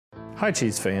Hi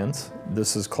Chiefs fans,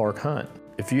 this is Clark Hunt.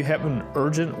 If you have an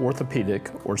urgent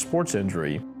orthopedic or sports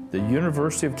injury, the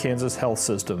University of Kansas Health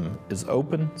System is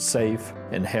open, safe,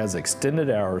 and has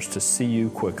extended hours to see you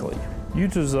quickly. You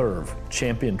deserve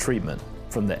champion treatment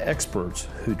from the experts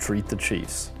who treat the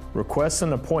Chiefs. Request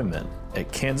an appointment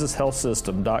at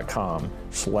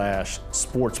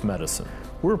kansashealthsystem.com/sportsmedicine.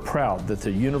 We're proud that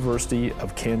the University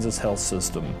of Kansas Health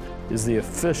System is the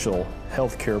official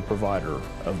healthcare provider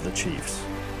of the Chiefs.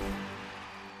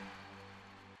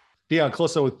 Deion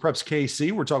Clisso with Preps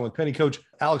KC. We're talking with Penny coach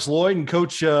Alex Lloyd. And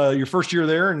coach, your first year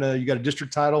there, and you got a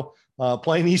district title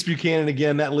playing East Buchanan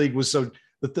again. That league was so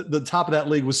the top of that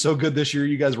league was so good this year.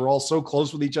 You guys were all so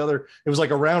close with each other. It was like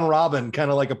a round robin, kind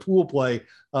of like a pool play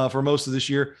for most of this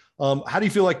year. How do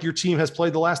you feel like your team has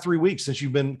played the last 3 weeks since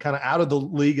you've been kind of out of the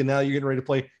league and now you're getting ready to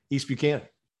play East Buchanan?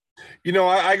 You know,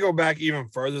 I go back even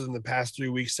further than the past 3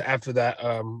 weeks after that.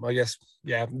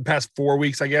 The past 4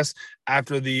 weeks, I guess,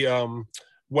 after the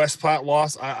West Platte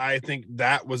loss. I think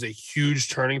that was a huge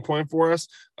turning point for us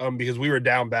because we were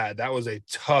down bad. That was a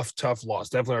tough loss,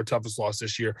 definitely our toughest loss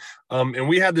this year. And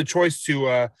we had the choice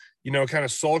to, kind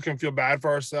of sulk and feel bad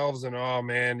for ourselves and, oh,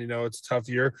 man, it's a tough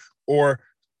year, or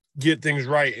get things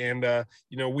right. And,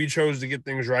 we chose to get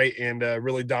things right and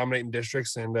really dominate in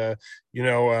districts. And,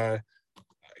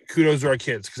 kudos to our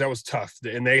kids because that was tough.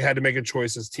 And they had to make a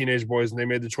choice as teenage boys, and they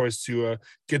made the choice to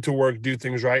get to work, do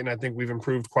things right. And I think we've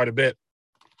improved quite a bit.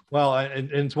 Well, and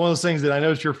it's one of those things that I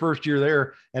know it's your first year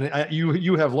there, and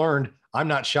you have learned. I'm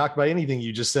not shocked by anything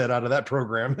you just said out of that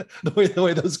program. the way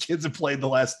those kids have played the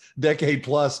last decade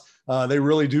plus, they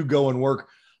really do go and work.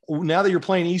 Now that you're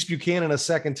playing East Buchanan a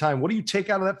second time, what do you take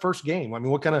out of that first game? I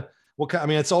mean,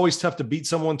 it's always tough to beat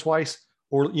someone twice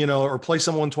or play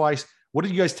someone twice. What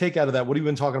did you guys take out of that? What have you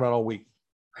been talking about all week?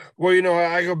 Well,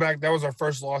 I go back. That was our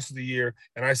first loss of the year.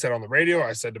 And I said on the radio,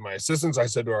 I said to my assistants, I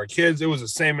said to our kids, it was the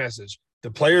same message. The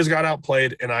players got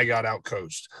outplayed and I got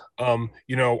outcoached.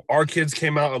 Our kids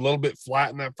came out a little bit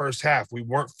flat in that first half. We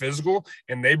weren't physical,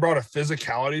 and they brought a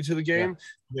physicality to the game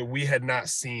that we had not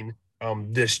seen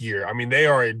this year. I mean, they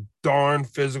are a darn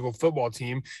physical football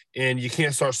team, and you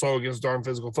can't start slow against darn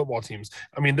physical football teams.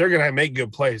 I mean, they're going to make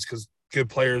good plays because good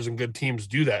players and good teams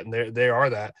do that, and they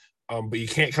are that. But you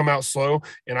can't come out slow,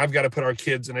 and I've got to put our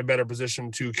kids in a better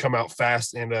position to come out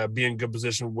fast and be in good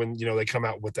position when, they come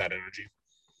out with that energy.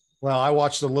 Well,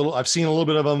 I've seen a little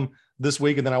bit of them this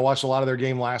week, and then I watched a lot of their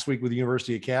game last week with the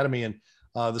University Academy, and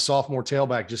the sophomore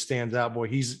tailback just stands out. Boy,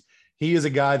 he is a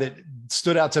guy that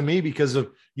stood out to me because of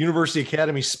University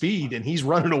Academy speed, and he's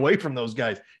running away from those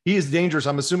guys. He is dangerous.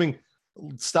 I'm assuming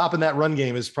stopping that run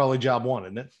game is probably job one,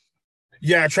 isn't it?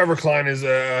 Yeah, Trevor Klein is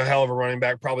a hell of a running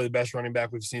back, probably the best running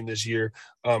back we've seen this year.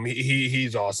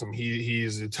 He's awesome.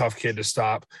 He's a tough kid to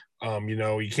stop.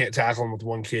 You can't tackle him with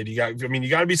one kid. You got to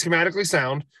be schematically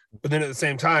sound, but then at the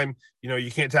same time,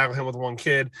 you can't tackle him with one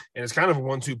kid. And it's kind of a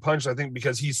 1-2 punch, I think,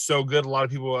 because he's so good. A lot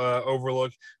of people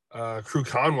overlook Crew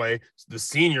Conway, the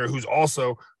senior, who's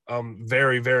also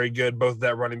very, very good, both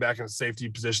that running back and safety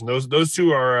position. Those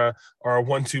two are a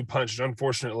 1-2 punch.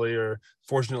 Unfortunately, or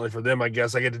fortunately for them, I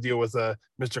guess, I get to deal with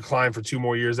Mr. Klein for 2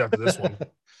 more years after this one.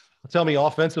 Tell me,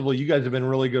 offensively, you guys have been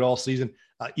really good all season.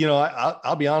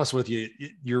 I'll be honest with you.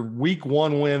 Your week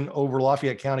 1 win over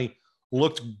Lafayette County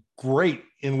looked great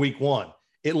in week 1.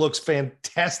 It looks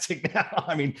fantastic now.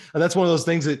 I mean, that's one of those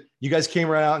things that you guys came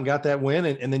right out and got that win,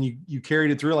 and then you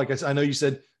carried it through. Like I know you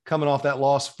said coming off that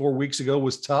loss 4 weeks ago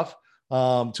was tough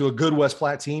to a good West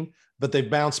Platte team, but they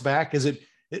bounced back. Is it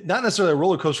not necessarily a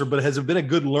roller coaster, but has it been a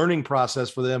good learning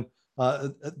process for them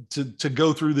to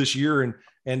go through this year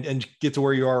and get to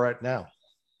where you are right now?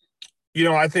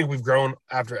 I think we've grown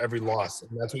after every loss,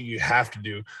 and that's what you have to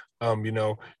do.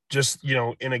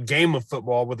 In a game of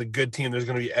football with a good team, there's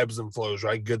going to be ebbs and flows,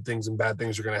 right? Good things and bad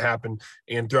things are going to happen.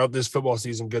 And throughout this football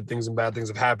season, good things and bad things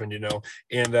have happened,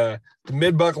 And the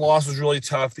Mid-Buck loss was really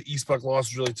tough. The East Buck loss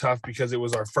was really tough because it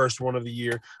was our first one of the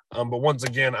year. But once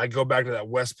again, I go back to that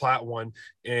West Platte one.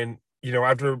 And,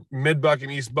 after Mid-Buck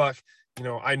and East Buck,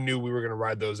 I knew we were going to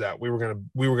ride those out. We were going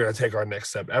to take our next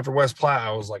step. After West Platte,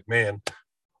 I was like, man,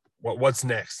 what's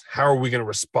next? How are we going to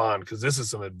respond? Because this is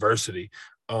some adversity.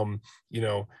 And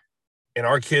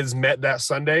our kids met that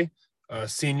Sunday,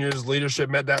 seniors leadership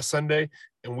met that Sunday,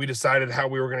 and we decided how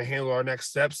we were going to handle our next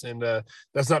steps. And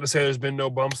that's not to say there's been no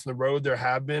bumps in the road. There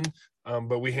have been,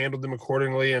 but we handled them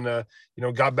accordingly and,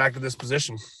 got back to this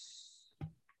position.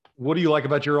 What do you like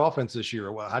about your offense this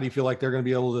year? How do you feel like they're going to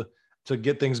be able to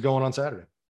get things going on Saturday?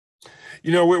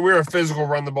 We're a physical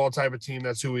run the ball type of team.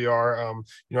 That's who we are.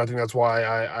 I think that's why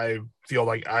I feel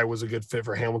like I was a good fit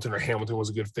for Hamilton or Hamilton was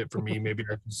a good fit for me, maybe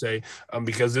I could say,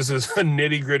 because this is a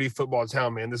nitty gritty football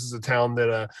town, man. This is a town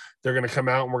that they're going to come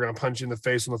out and we're going to punch you in the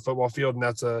face on the football field. And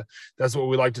that's what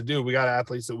we like to do. We got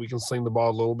athletes that we can sling the ball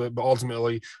a little bit, but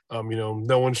ultimately,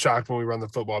 no one's shocked when we run the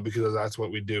football because that's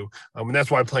what we do. And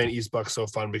that's why playing East Buck's so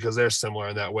fun, because they're similar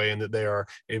in that way, and that they are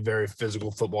a very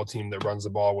physical football team that runs the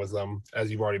ball with,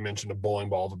 as you've already mentioned, a bowling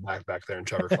ball of a back there in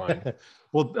Trevor Fine.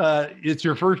 Well, it's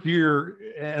your first year,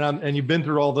 and you've been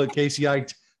through all the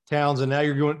KCI towns, and now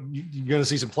you're going to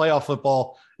see some playoff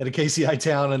football at a KCI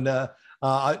town. And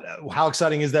how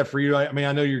exciting is that for you? I mean,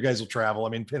 I know you guys will travel. I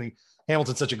mean,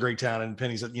 Hamilton's such a great town, and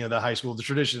Penny's, the high school. The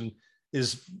tradition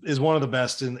is one of the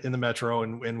best in the metro,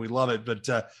 and we love it. But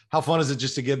how fun is it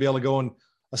just to be able to go on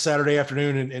a Saturday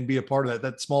afternoon and be a part of that?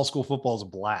 That small school football is a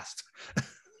blast.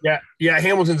 Yeah.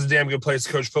 Hamilton's a damn good place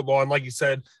to coach football. And like you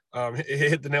said,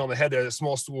 hit the nail on the head there. The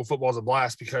small school football is a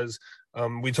blast because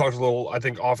we talked a little, I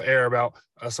think, off air about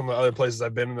some of the other places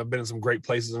I've been in. I've been in some great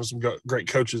places and some great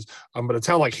coaches. But a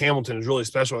town like Hamilton is really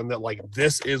special in that, like,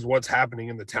 this is what's happening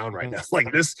in the town right now.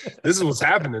 Like this is what's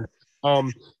happening.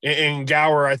 And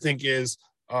Gower, I think, is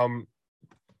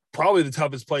probably the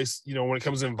toughest place, when it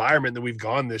comes to environment that we've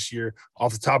gone this year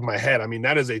off the top of my head. I mean,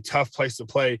 that is a tough place to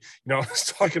play. I was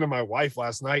talking to my wife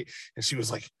last night and she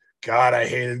was like, God, I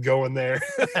hated going there.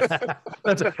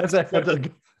 That's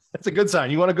a good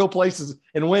sign. You want to go places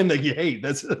and win that you hate.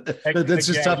 That's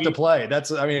just tough to play. And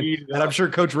I'm sure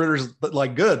Coach Ritter's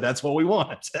like, good. That's what we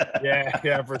want.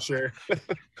 Yeah, for sure.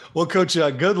 Well, Coach,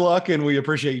 good luck. And we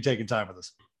appreciate you taking time with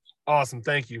us. Awesome.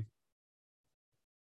 Thank you.